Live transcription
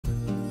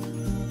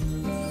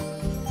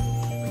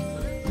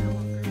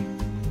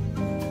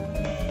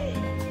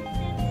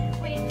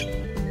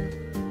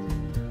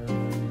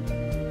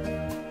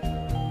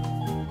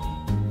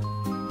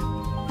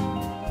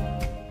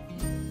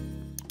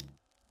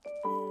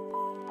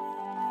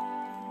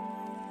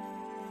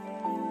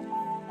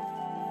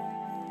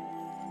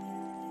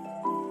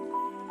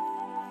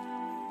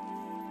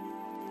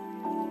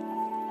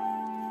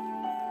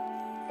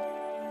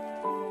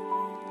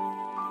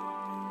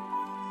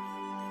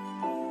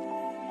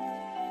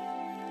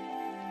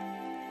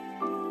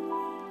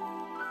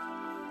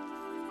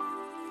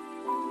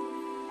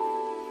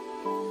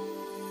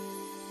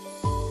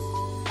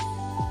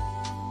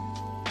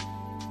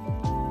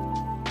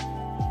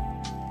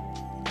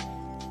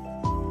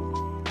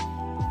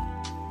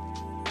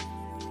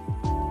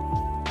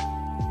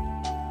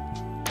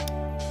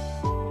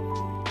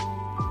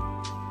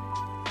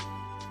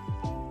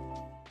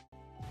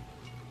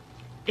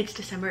It's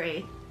December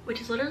 8th,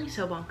 which is literally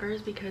so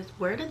bonkers because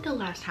where did the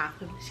last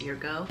half of this year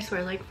go? I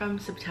swear, like from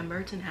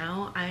September to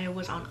now, I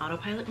was on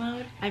autopilot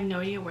mode. I have no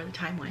idea where the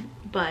time went.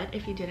 But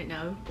if you didn't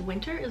know,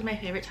 winter is my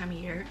favorite time of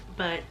year,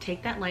 but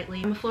take that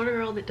lightly. I'm a Florida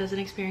girl that doesn't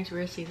experience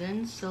real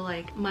seasons, so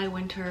like my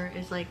winter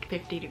is like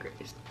 50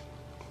 degrees.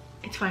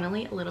 It's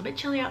finally a little bit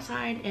chilly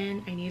outside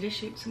and I need to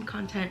shoot some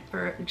content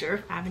for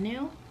Jerv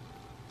Avenue.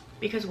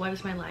 Because what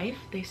is my life?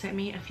 They sent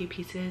me a few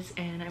pieces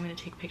and I'm gonna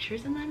take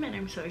pictures in them and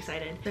I'm so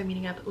excited. So I'm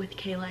meeting up with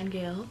Kayla and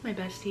Gail, my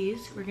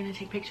besties. We're gonna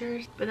take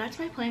pictures, but that's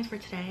my plans for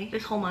today.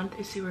 This whole month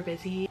is super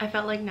busy. I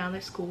felt like now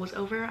that school was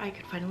over, I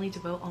could finally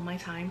devote all my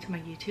time to my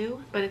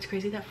YouTube. But it's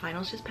crazy that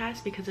finals just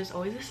passed because there's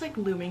always this like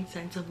looming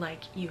sense of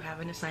like you have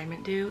an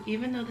assignment due,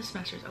 even though the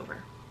semester's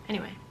over.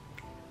 Anyway,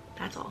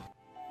 that's all.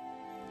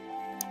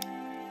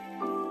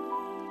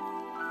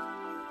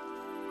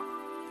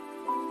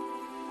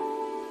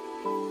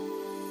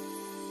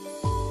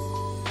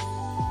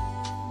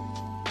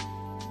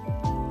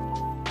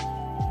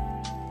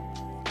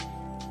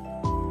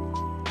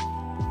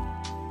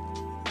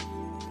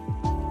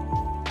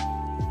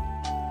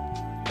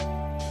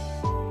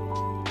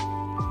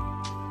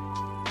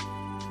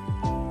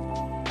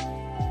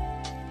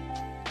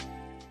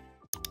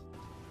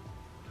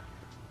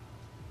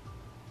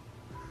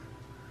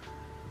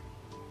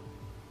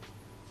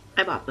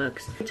 I bought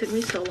books. It took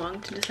me so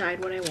long to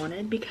decide what I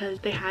wanted because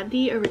they had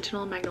the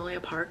original Magnolia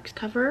Parks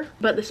cover,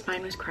 but the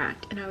spine was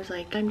cracked. And I was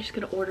like, I'm just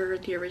gonna order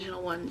the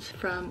original ones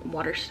from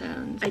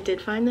Waterstones. I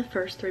did find the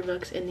first 3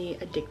 books in the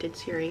Addicted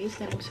series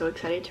and I'm so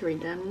excited to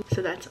read them.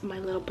 So that's my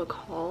little book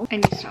haul. I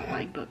need to stop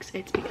buying books.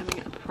 It's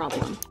becoming a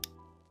problem.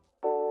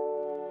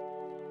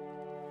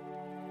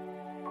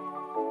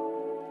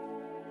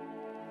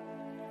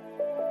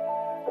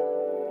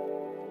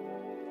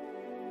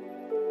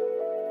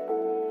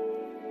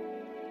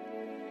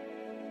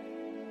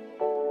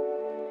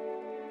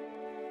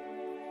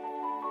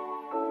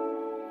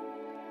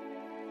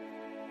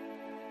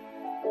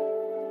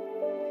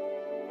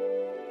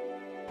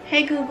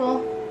 Hey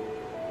Google,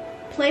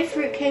 play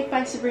Fruitcake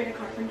by Sabrina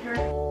Carpenter.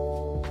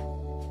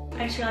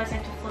 I just realized I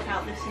have to flip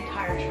out this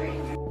entire tree.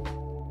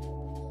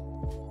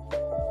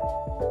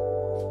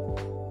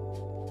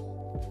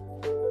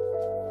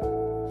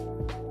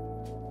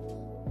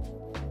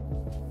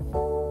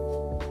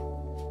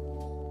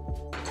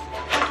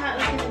 I thought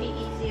it was gonna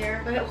be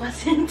easier, but it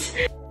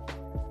wasn't.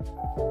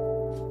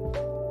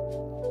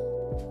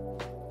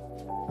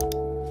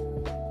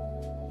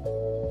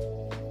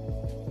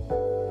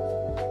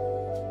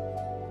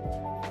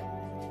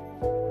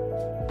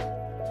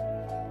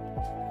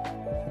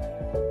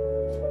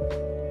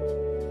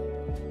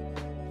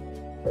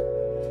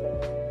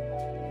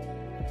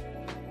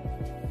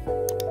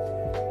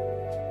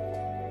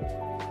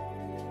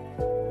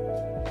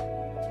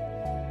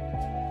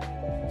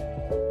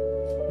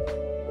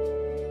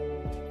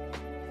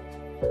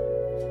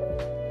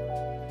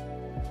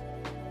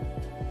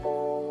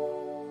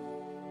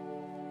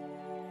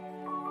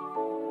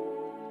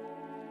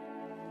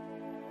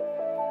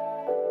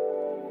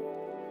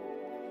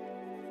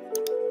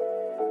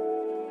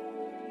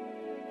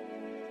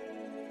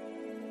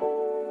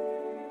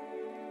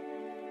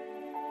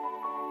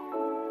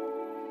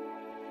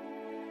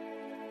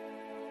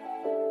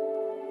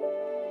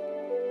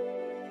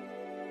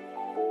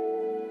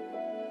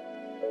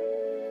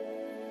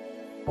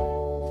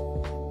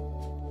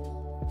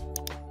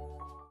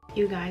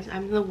 You guys,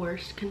 I'm the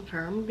worst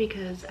confirmed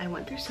because I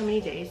went through so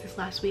many days this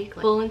last week,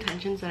 like full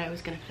intentions that I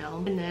was gonna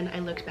film, and then I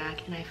looked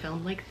back and I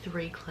filmed like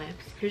 3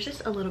 clips. Here's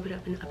just a little bit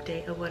of an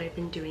update of what I've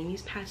been doing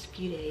these past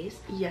few days.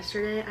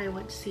 Yesterday I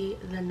went to see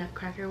the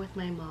Nutcracker with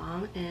my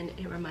mom and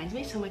it reminds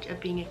me so much of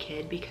being a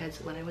kid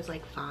because when I was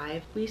like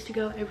 5 we used to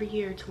go every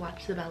year to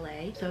watch the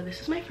ballet. So this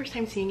was my first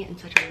time seeing it in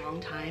such a long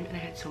time and I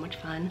had so much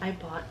fun. I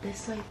bought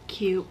this like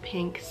cute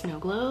pink snow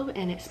globe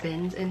and it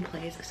spins and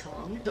plays a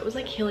song. So it was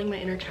like healing my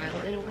inner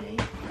child in a way.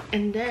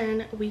 And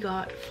then we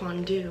got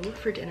fondue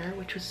for dinner,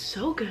 which was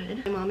so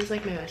good. My mom is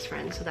like my best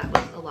friend, so that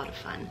was a lot of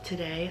fun.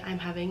 Today, I'm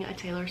having a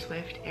Taylor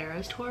Swift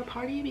Eras Tour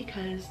party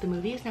because the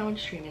movie is now on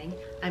streaming.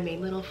 I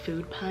made little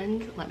food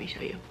puns. Let me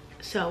show you.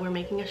 So we're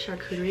making a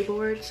charcuterie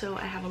board, so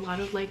I have a lot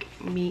of like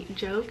meat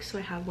jokes. So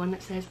I have one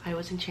that says I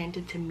was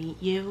enchanted to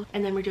meet you,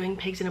 and then we're doing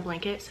pigs in a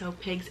blanket, so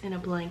pigs in a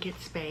blanket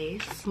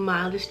space.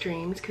 Mildest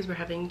dreams because we're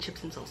having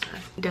chips and salsa.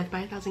 Death by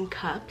a Thousand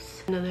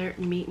Cups, another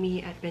meet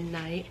me at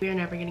midnight, we are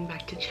never getting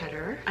back to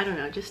cheddar. I don't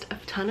know, just a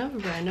ton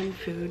of random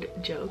food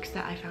jokes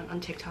that I found on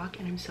TikTok,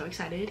 and I'm so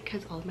excited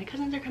because all of my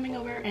cousins are coming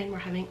over and we're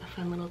having a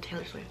fun little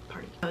Taylor Swift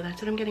party. So that's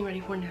what I'm getting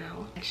ready for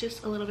now. It's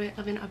just a little bit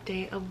of an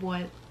update of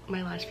what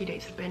my last few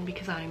days have been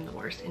because I'm the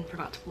worst and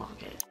forgot to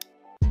vlog it.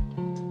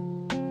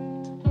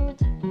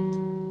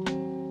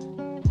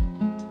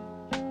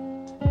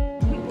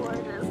 People are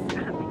just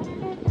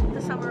having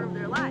the summer of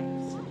their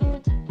lives.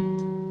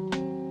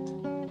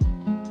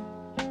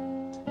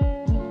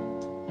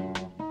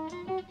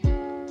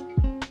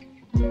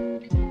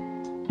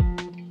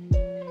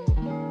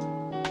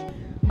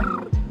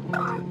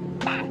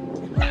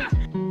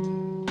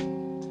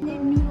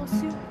 Noodle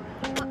soup,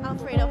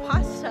 Alfredo.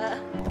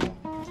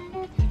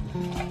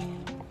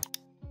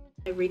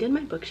 redid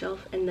my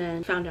bookshelf and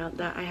then found out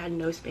that I had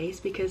no space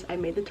because I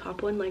made the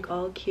top one like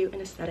all cute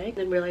and aesthetic,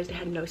 then realized I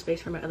had no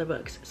space for my other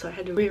books, so I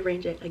had to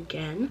rearrange it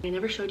again. I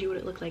never showed you what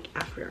it looked like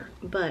after,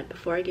 but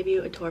before I give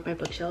you a tour of my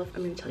bookshelf,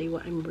 I'm going to tell you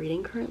what I'm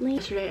reading currently.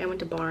 Yesterday I went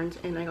to Barnes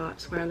and I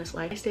got Swear on This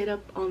Life. I stayed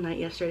up all night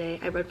yesterday.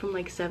 I read from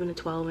like 7 to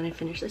 12 and I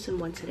finished this in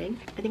one sitting.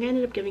 I think I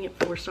ended up giving it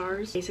 4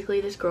 stars. Basically,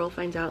 this girl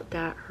finds out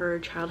that her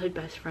childhood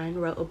best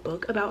friend wrote a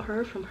book about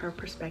her from her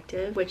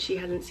perspective, which she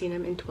hasn't seen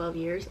him in 12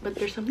 years. But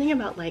there's something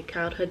about like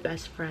childhood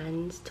best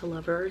friends to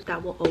lovers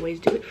that will always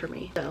do it for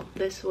me. So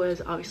this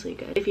was obviously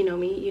good. If you know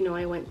me, you know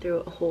I went through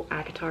a whole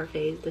ACOTAR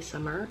phase this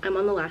summer. I'm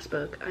on the last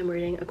book. I'm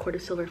reading A Court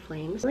of Silver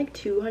Flames. I'm like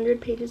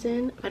 200 pages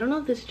in. I don't know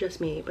if this is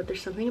just me, but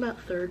there's something about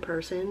third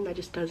person that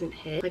just doesn't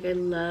hit. Like, I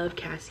love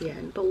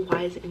Cassian, but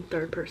why is it in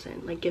third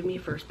person? Like, give me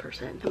first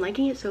person. I'm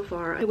liking it so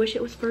far. I wish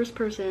it was first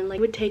person. Like,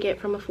 I would take it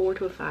from a 4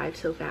 to a 5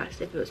 so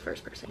fast if it was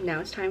first person. Now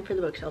it's time for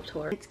the bookshelf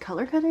tour. It's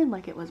color coded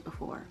like it was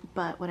before,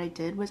 but what I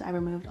did was I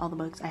removed all the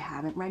books I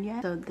haven't read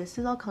yet. So this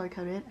is all color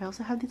coded. I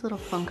also have these little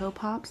Funko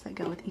Pops that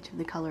go with each of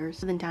the colors.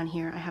 So then down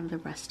here I have the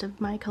rest of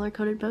my color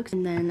coded books,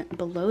 and then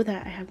below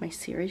that I have my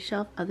series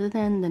shelf. Other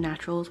than the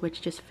naturals,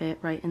 which just fit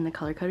right in the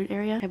color coded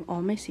area, I have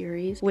all my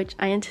series, which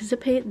I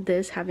anticipate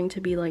this having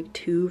to be like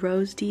 2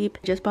 rows deep.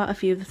 Just bought a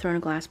few of the Throne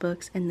of Glass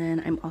books, and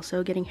then I'm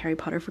also getting Harry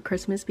Potter for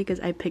Christmas because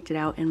I picked it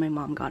out and my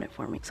mom got it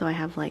for me. So I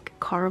have like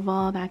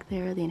Caraval back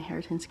there, the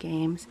Inheritance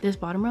Games. This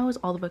bottom row is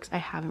all the books I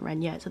haven't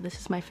read yet. So this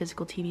is my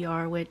physical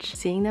TBR, which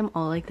seeing them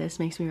all like this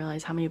makes me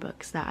realize how many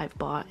books that I've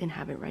bought and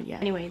haven't read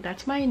yet. Anyway,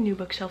 that's my new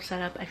bookshelf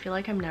setup. I feel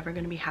like I'm never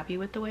going to be happy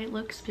with the way it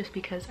looks just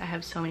because I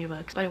have so many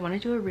books, but I want to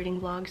do a reading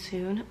vlog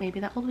soon. Maybe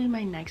that will be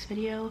my next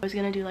video. I was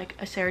gonna do like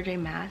a Sarah J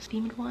Maas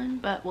themed one,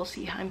 but we'll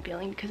see how I'm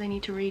feeling because I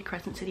need to read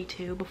Crescent City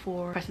 2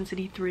 before Crescent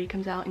City 3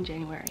 comes out in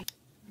January.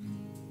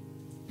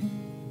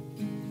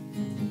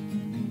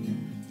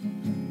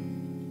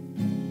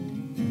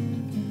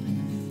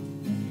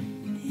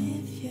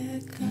 If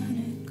you're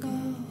gonna go,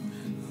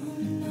 oh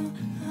no,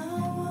 I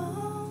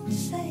won't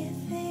say a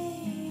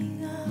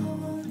thing. I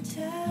won't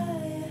tell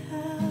you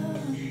how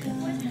I'm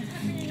gonna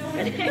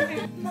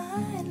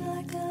mine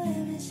like a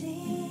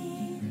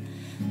limousine,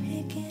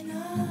 picking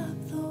up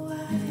the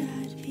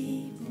wide-eyed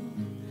people,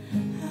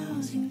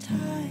 housing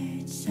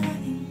tired,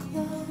 satin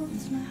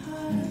clothes, my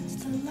heart's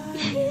to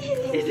life.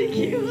 Is it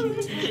cute?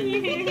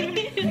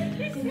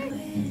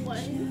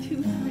 1,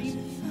 2, 3,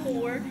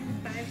 4,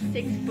 5,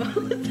 6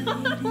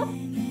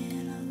 both.